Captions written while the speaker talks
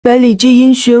百里这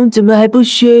英雄怎么还不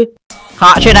削？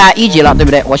好，现在1级了，对不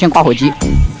对？我先挂火机，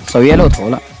守约露头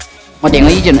了。我点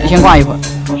个1技能，先挂一会儿，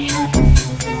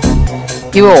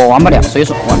因为我玩不了，所以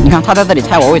说你看他在这里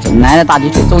猜我位置，来大鸡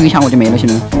腿，中一枪我就没了，兄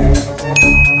弟们。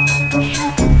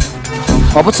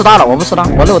我不吃刀了，我不吃刀，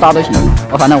我漏刀都行，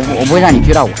反正我不会让你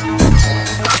狙到我。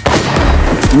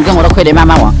你跟我的傀儡慢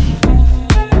慢玩。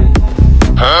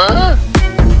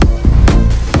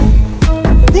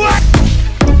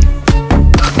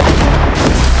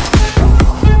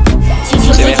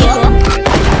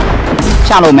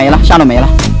下路没了，下路没了。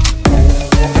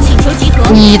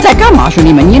你在干嘛，兄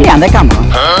弟们？你俩在干嘛？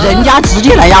人家直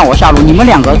接来压我下路，你们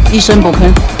两个一声不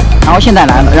吭。然后现在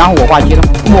来了，然后我挂机了。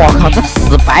我靠，这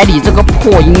死百里这个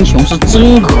破英雄是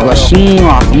真恶心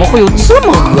啊！怎么会有这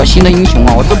么恶心的英雄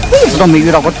啊？我这辈子都没遇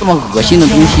到过这么恶心的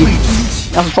东西。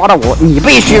要是抓到我，你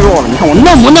被削弱了。你看我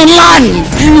能不能让你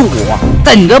狙我？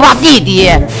等着吧，弟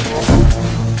弟。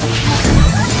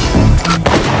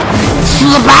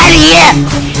死百里，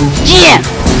贱！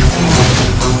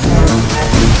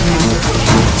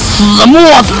死墨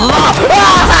子！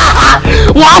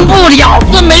玩不了，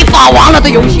真没法玩了这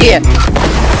游戏。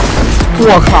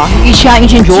我靠，1枪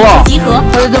1900，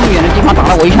他在这么远的地方打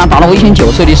了我1枪，打了我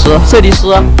1900。设计师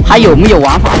还有没有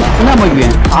玩法了？那么远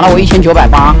打了我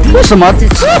1980，为什么这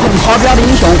种超标的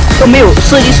英雄都没有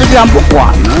设计师居然不管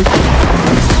呢？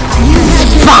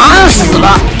烦死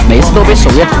了！每次都被守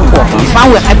约突破，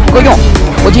班位还不够用。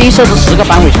我建议设置10个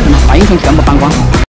班位，把英雄全部搬光。